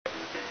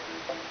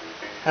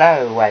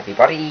Hello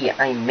everybody,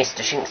 I'm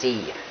Mr.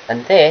 Shinksy,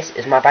 and this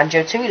is my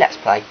Banjo-Tooie Let's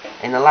Play.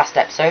 In the last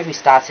episode we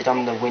started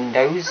on the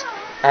windows,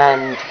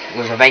 and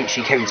was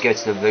eventually going to go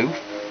to the roof,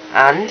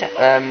 and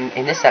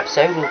in this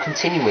episode we'll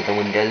continue with the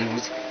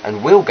windows,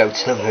 and we'll go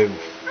to the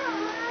roof.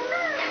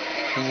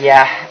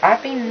 Yeah,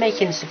 I've been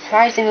making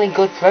surprisingly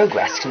good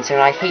progress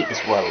considering I hate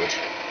this world.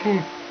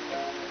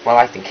 Well,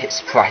 I think it's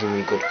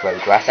surprisingly good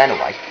progress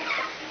anyway.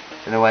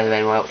 Don't know whether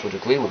anyone else would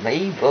agree with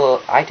me,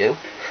 but I do.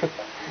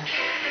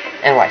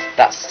 Anyway,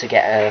 that's to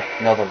get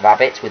another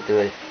rabbit with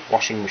the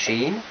washing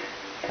machine,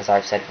 as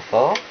I've said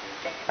before.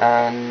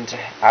 And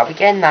I'll be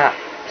getting that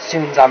as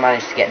soon as I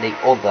manage to get the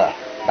other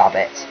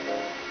rabbit.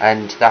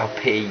 And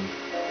that'll be,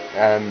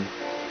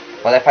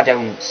 well, if I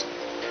don't,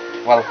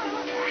 well,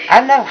 I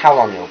don't know how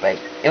long it'll be.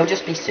 It'll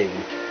just be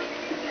soon.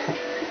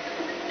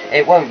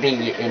 It won't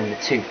be in the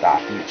too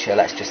far future,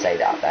 let's just say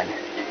that then.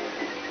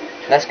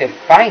 Let's go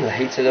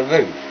finally to the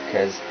roof,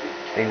 because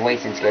I've been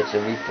waiting to go to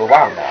the roof for a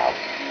while now.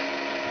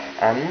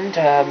 And,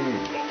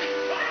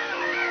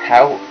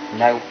 hell,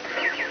 no.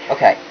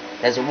 Okay,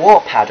 there's a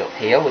warp pad up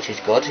here, which is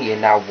good. You can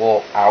now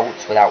warp out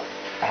without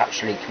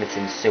actually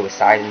committing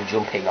suicide and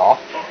jumping off.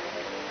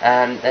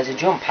 And there's a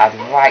jump pad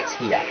right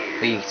here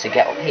for you to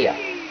get up here.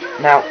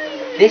 Now,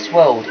 this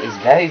world is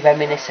very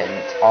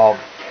reminiscent of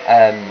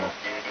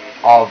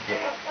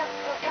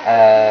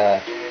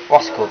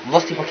what's it called?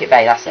 Rusty Bucket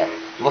Bay, that's it.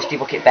 Rusty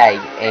Bucket Bay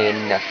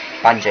in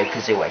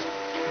Banjo-Kazooie.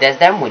 There's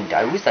them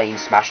windows that you can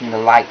smash and the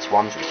light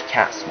ones which you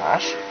can't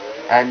smash.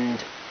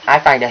 And I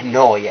find it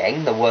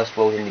annoying, the worst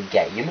world in the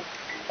game.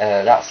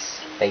 That's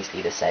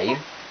basically the same.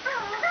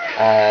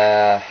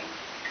 Can't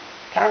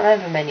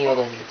remember many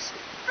others.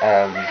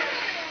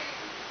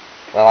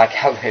 Well, I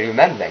can't really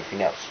remember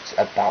anything else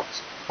about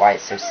why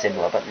it's so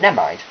similar, but never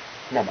mind.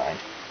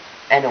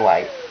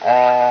 Anyway,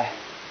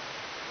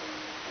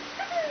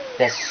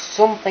 there's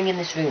something in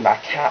this room, but I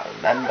can't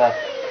remember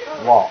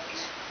what.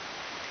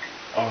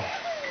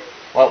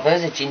 Well,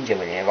 there's a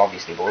ginger in here,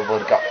 obviously, but we've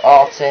already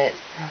got it.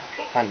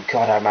 Thank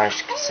God I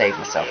managed to save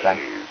myself then.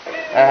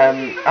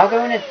 I'll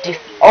go in a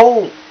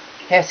oh!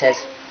 Here it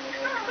is.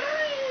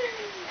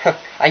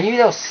 I knew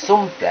there was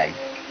something,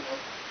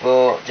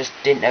 but just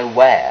didn't know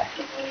where.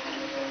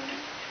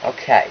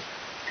 Okay,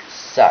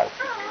 so.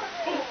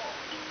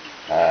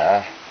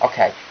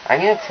 Okay, I'm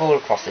going to crawl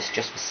across this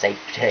just for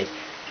safety.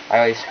 I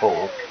always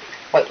fall.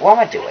 Wait, what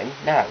am I doing?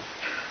 No.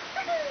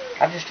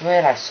 I've just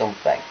realised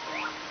something.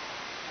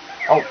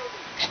 Oh.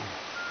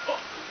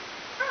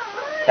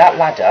 That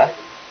ladder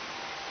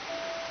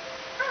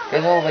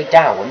goes all the way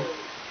down,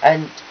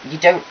 and you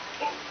don't,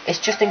 it's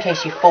just in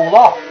case you fall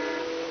off.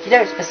 You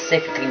don't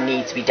specifically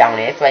need to be down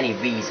here for any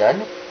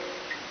reason.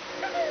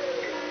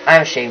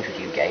 I'm ashamed with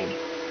you, game.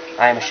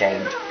 I'm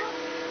ashamed.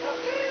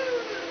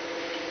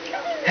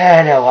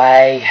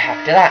 Anyway,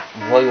 after that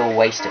royal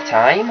waste of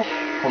time,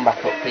 come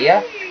back up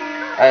here,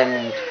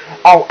 and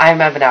oh, I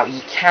remember now,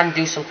 you can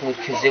do something with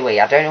Kazooie.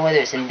 I don't know whether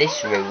it's in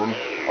this room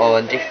or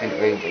a different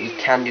room, but you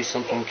can do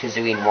something with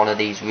Kazooie in one of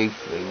these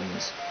roof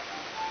rooms.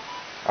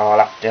 Oh, I'll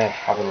have to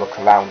have a look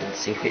around and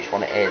see which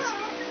one it is.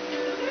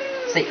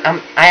 See,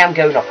 I am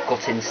going off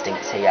gut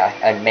instinct here,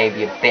 and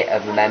maybe a bit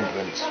of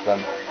remembrance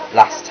from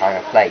last time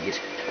I played,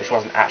 which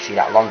wasn't actually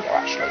that long ago,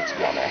 actually, to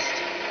be honest.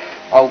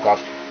 Oh god,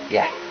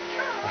 yeah.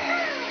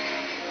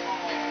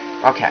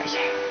 Okay,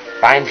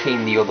 finally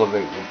in the other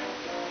room.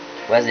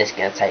 Where's this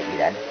going to take me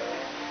then?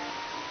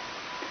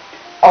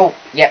 Oh,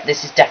 yep,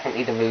 this is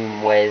definitely the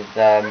room with,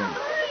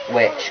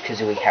 which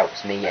Kazooie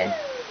helps me in.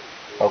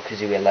 Well,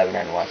 Kazooie alone,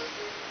 anyway.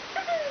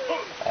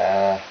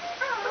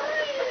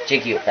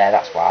 Jiggy up there,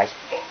 that's why.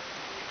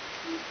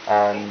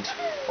 And,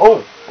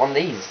 oh, one of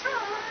these.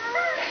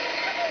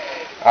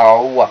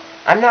 Oh,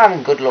 I'm not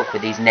having good luck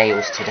with these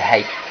nails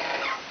today.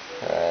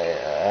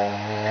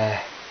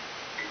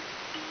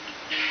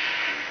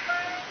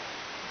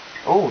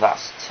 Oh,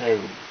 that's to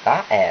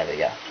that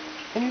area.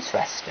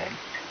 Interesting.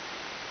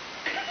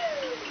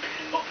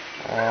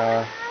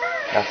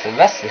 Now for the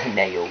rest of the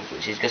nails,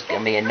 which is just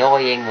going to be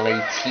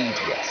annoyingly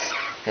tedious,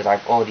 because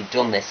I've already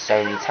done this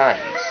so many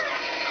times.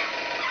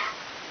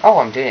 Oh,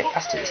 I'm doing it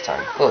faster this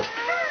time. Good.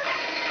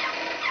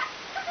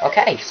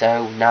 Okay,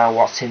 so now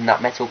what's in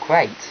that metal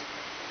crate?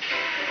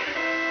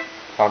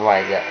 Come on,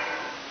 where is it?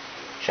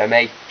 Show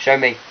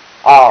me.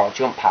 Oh,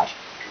 jump pad.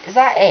 Is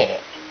that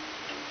it?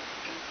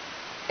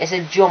 It's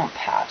a jump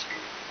pad.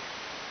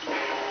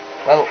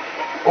 Well,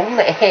 all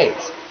it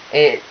is,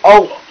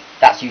 oh,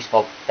 that's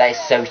useful. That is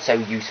so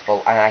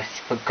useful, and I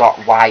forgot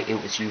why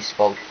it was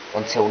useful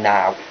until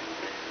now.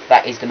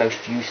 That is the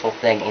most useful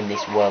thing in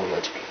this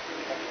world.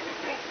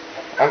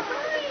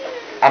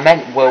 I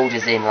meant world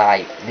as in,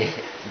 like, the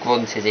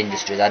Grunters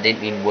Industries. I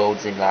didn't mean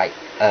worlds in, like,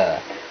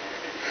 Earth.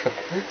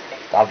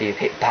 That'd be a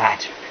bit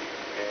bad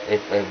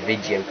if a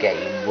video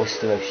game was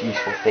the most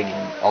useful thing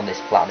on this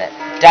planet.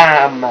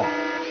 Damn!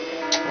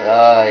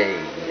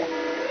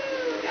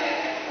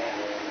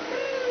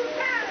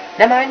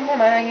 Never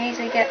mind,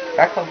 easily get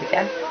back up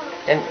again.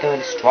 Don't go in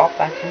a strop,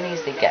 I can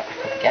easily get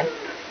back up again.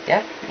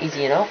 Yeah,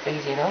 easy enough.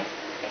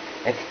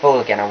 If I fall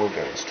again, I will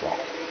go in a strop.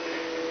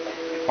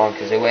 on,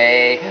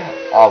 Kazooie.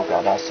 Oh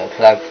god, that was so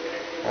close.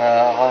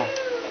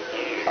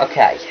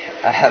 Okay.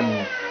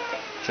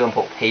 Jump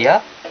up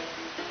here.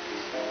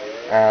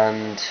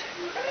 And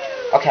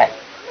okay,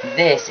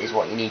 this is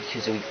what you need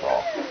Kazooie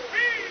for.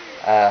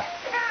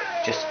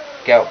 Just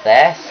go up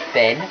there,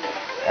 spin,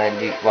 and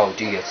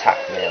do your attack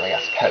really,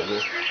 I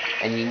suppose,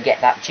 and you can get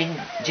that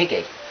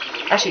Jiggy.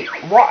 Actually,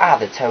 what are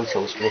the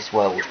totals for this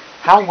world?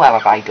 How well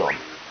have I done?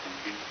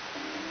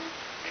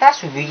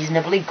 That's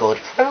reasonably good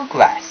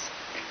progress.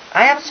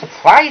 I am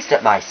surprised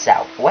at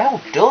myself. Well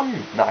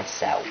done,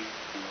 myself.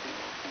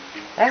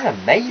 That's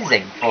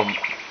amazing from,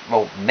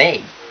 well,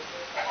 me.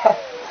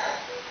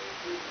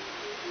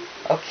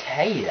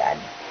 Okay then.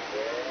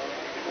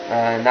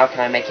 Now can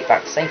I make it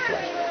back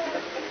safely?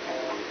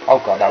 Oh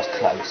god, that was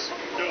close.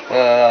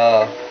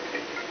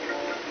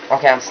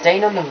 Okay, I'm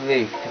staying on the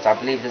roof because I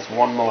believe there's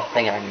one more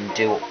thing I can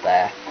do up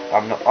there. But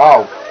I'm not.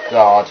 Oh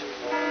god.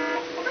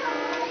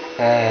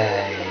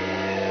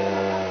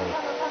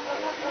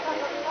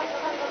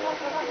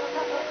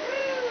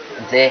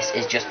 This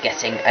is just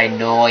getting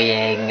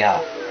annoying.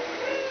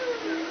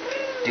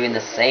 Doing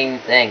the same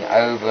thing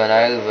over and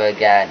over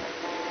again.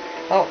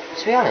 Well,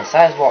 to be honest,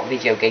 that is what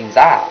video games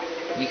are.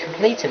 You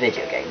complete a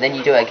video game, then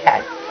you do it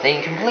again. Then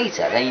you complete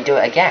it, then you do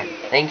it again.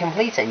 Then you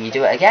complete it and you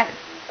do it again.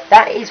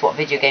 That is what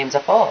video games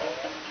are for.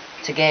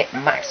 To get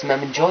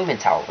maximum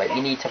enjoyment out of it,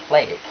 you need to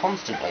play it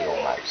constantly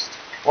almost.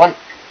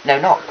 No,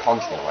 not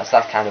constantly,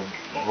 that's kind of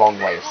the wrong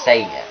way of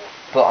saying it.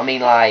 But I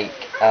mean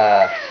like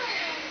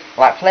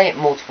play it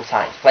multiple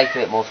times, play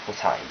through it multiple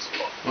times.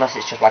 Unless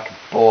it's just like a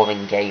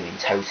boring game in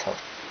total.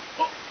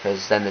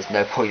 Because then there's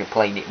no point in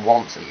playing it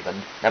once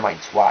even, never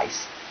mind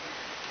twice.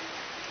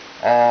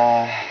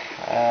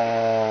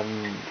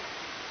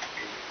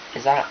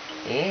 Is that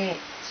it?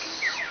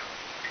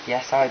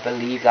 Yes, I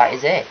believe that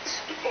is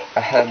it.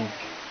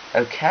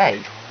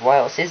 Okay, what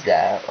else is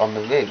there on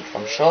the roof?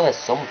 I'm sure there's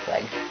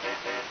something.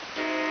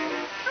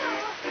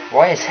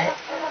 What is it?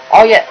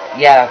 Oh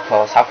yeah, of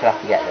course, how could I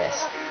forget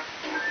this?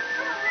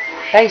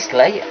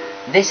 Basically,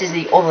 this is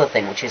the other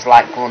thing, which is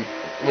like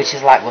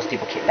Rusty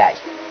Bucket Bay.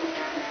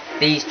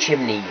 These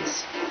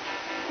chimneys.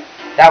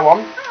 That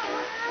one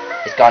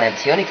has got an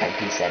empty honeycomb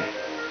piece in.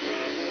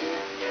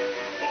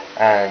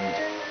 And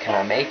can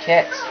I make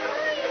it?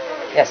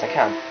 Yes, I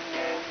can.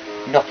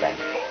 Nothing.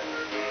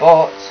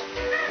 But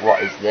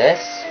what is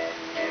this?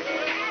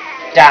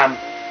 Damn,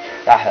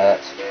 that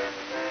hurt.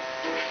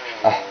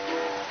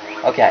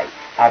 Okay,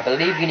 I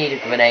believe you need a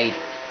grenade.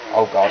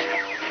 Oh god.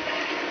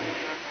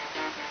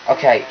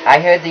 Okay, I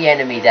heard the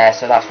enemy there,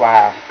 so that's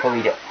why I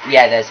hurried up.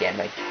 Yeah, there's the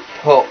enemy.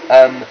 But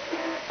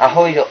I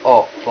hurried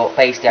up, but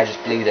basically I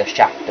just blew the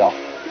shaft off,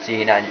 so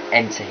you can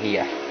enter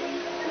here.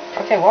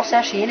 Okay, what's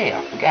actually in here?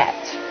 I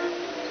forget.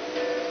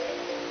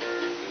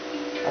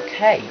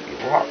 Okay,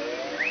 what?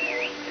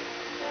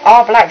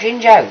 Oh, Black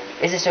Jinjo!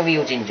 Is this a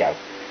real Jinjo?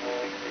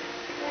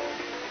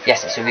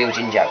 Yes, it's a real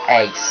Jinjo.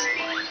 Ace.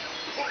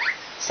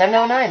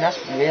 709, that's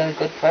really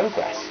good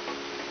progress.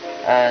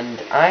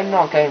 And I'm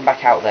not going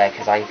back out there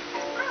because I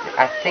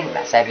think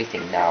that's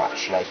everything now,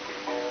 actually.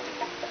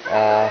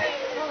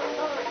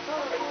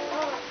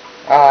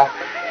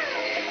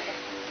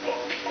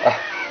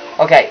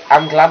 Okay,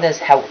 I'm glad there's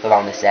health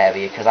around this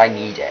area because I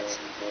need it.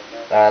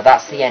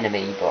 That's the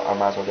enemy, but I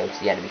might as well go to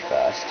the enemy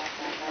first.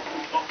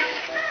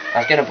 I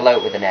was going to blow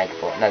it with an egg,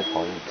 but no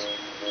point.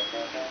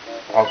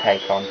 Okay,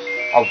 come on.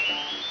 Oh,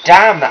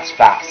 damn, that's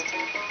fast.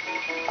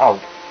 Oh,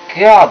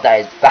 God, that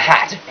is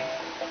bad.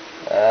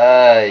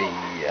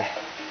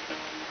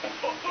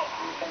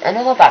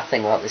 Another bad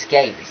thing about this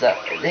game is that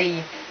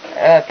the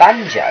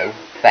Banjo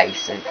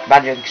face and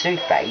Banjo-Tooie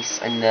face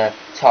in the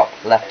top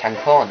left-hand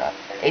corner,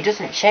 it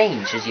doesn't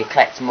change as you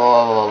collect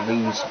more or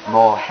lose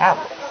more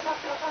health.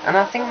 And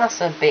I think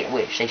that's a bit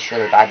which they should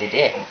have added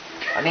in.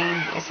 I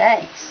mean, it's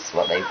ace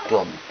what they've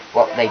done,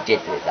 what they did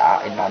with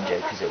that in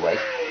Banjo-Kazooie.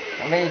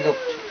 I really loved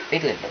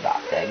fiddling with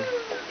that thing,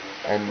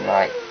 and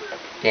like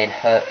getting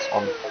hurt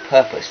on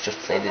purpose just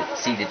to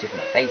see the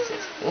different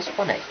faces. It was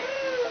funny.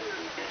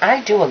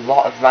 I do a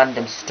lot of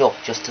random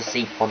stuff just to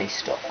see funny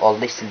stuff, or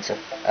listen to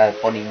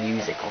funny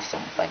music or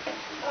something.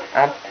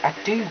 And I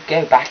do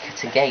go back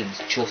to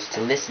games just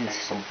to listen to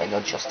something,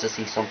 or just to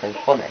see something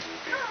funny.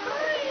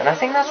 And I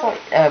think that's what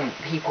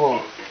people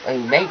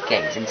who make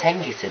games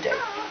intend you to do.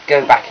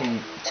 Go back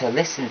and to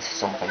listen to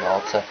something,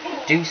 or to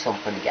do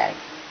something again.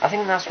 I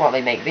think that's what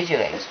they make video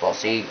games for,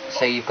 so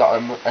you've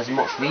got as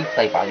much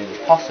replay value as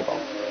possible.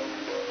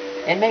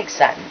 It makes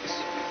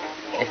sense,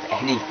 if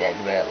anything,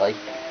 really.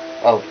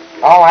 Oh,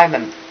 I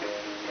remember.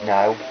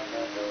 No.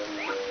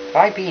 Have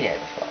I been here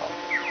before?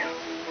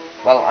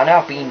 Well, I know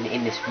I've been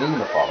in this room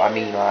before, but I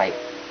mean, like,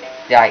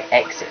 did I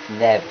exit from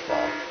there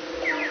before?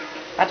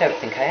 I don't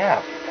think I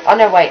have. Oh,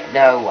 no, wait,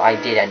 no, I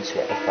did enter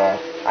it before.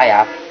 I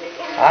have.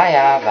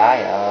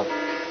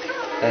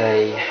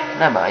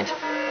 Never mind.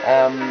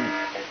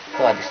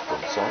 Thought I just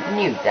done something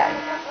new then.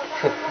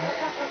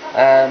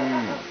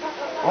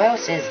 What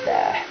else is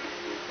there?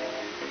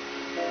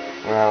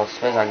 Well, I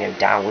suppose I can go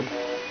down.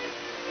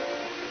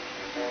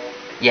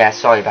 yeah,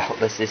 sorry about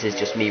this. This is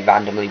just me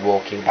randomly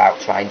walking about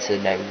trying to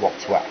know what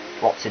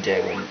to do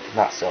and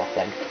that sort of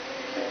thing.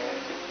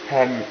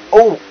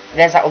 Oh,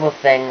 there's that other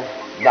thing,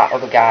 that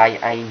other guy.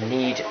 I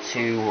need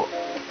to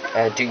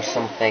do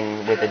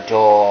something with a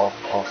door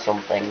or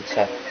something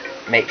to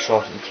make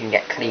sure he can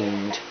get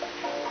cleaned.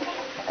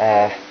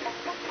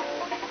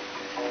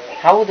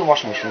 How will the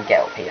washing machine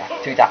get up here?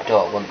 Through that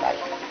door, wouldn't they?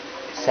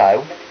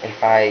 So,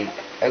 if I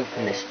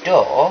open this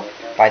door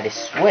by this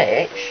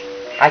switch,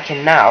 I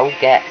can now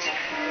get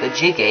the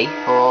jiggy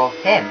for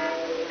him.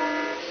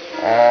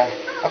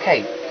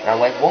 Okay, now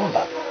where's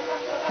Wumba?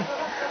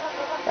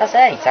 That's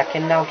 8, I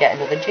can now get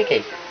another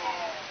jiggy.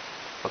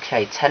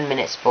 Okay, 10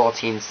 minutes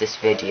 14 is this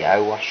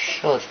video. I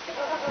should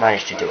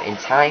manage to do it in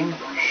time,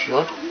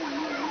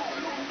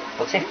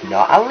 but if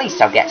not, at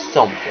least I'll get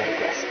some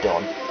progress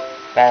done.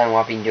 Better than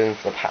what I've been doing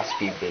for the past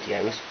few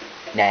videos.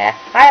 Nah,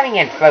 I haven't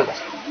get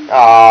progress.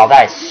 Oh,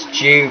 that is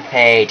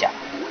stupid.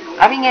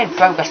 I've been getting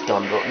progress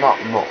done, but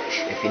not much,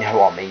 if you know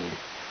what I mean.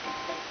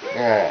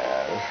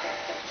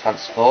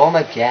 Transform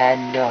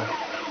again.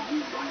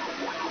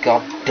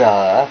 God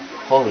duh.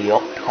 Hurry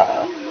up.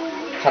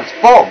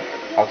 Transform!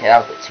 Okay,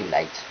 that was a bit too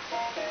late.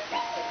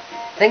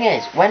 Thing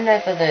is,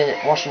 whenever the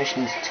washing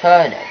machine's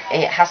turning,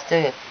 it has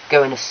to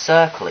go in a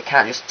circle. It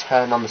can't just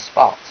turn on the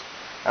spot.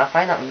 And I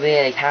find that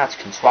really hard to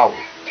control.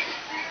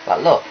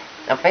 But look,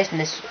 I'm facing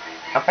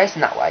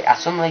that way. I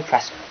suddenly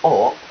press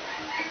up,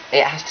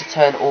 it has to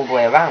turn all the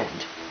way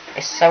around.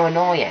 It's so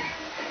annoying.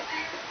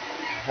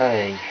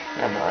 Hey,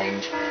 never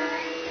mind.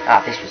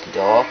 Ah, this was the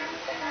door.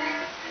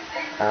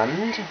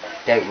 And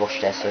don't rush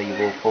there so you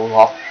will fall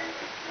off.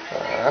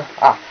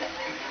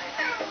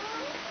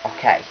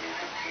 Okay.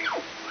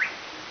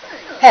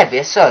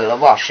 Heavy solar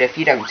wash if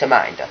you don't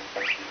mind.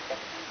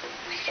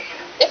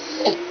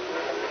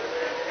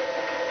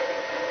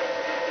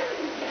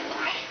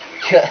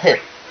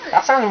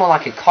 That sounds more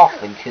like a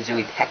cough than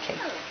Kazooie pecking.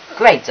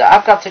 Great,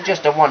 I've got to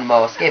just one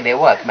more skivvy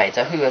work, mate,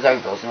 who has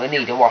overalls and we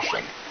need a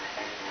washing.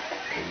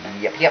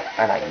 Yep,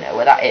 and I know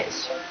where that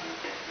is.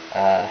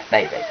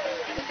 Maybe.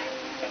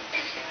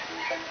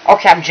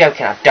 Okay, I'm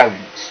joking, I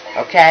don't.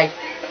 Okay?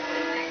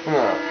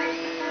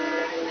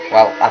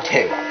 Well, I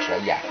do,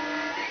 actually, yeah.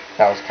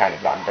 That was kind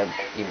of random,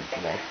 even for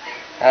me.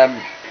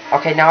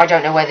 Okay, now I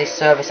don't know where this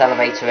service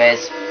elevator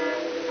is.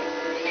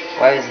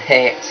 Where is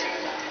it?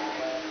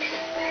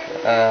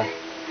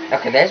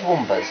 Okay, there's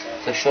Wumba's,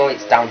 so sure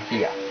it's down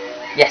here.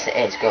 Yes, it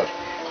is, good.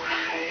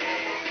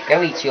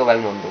 Go eat your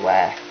own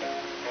underwear.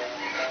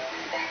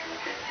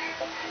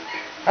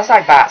 That's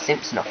like Bart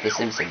Simpson off The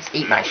Simpsons.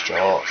 Eat my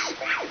shorts.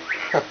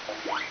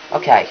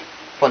 Okay,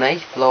 funny.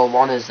 Floor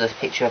 1 is the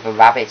picture of a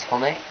rabbit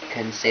on it,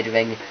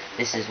 considering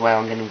this is where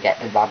I'm going to get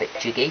the rabbit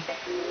jiggy.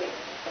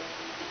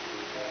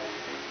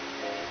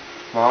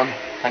 Come on,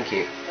 thank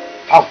you.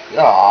 Oh,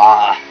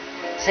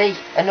 see,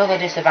 another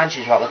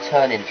disadvantage about the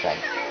turning thing.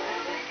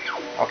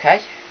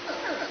 Okay.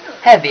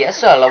 Heavier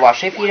solar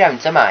wash if you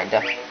don't mind.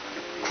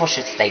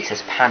 Crusher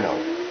status panel.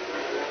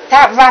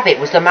 That rabbit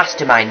was the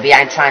mastermind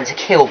behind trying to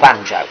kill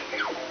Banjo.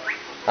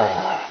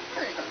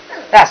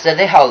 That's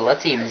the whole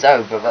team's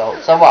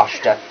overall, so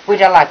washed.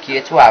 We'd like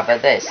you to have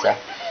this.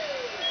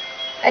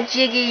 A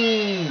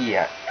jiggy!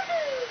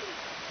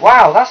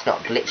 Wow, that's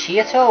not glitchy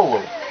at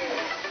all.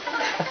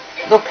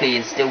 Luckily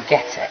you still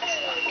get it.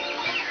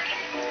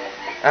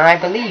 And I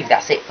believe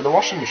that's it for the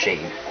washing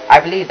machine. I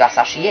believe that's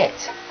actually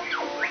it.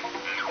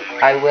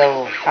 I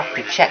will have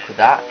to check with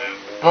that.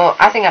 But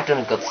I think I've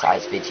done a good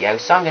sized video,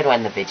 so I'm going to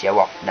end the video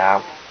off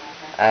now.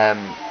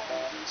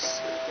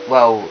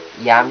 Well,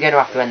 yeah, I'm going to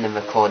have to end the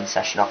recording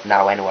session off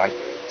now anyway.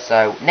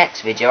 So,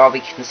 next video I'll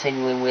be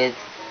continuing with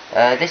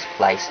this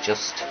place,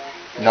 just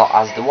not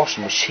as the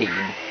washing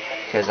machine,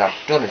 because I've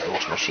done as the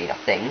washing machine, I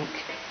think.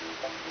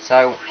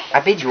 So, I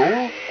bid you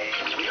all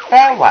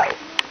farewell.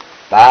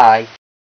 Bye.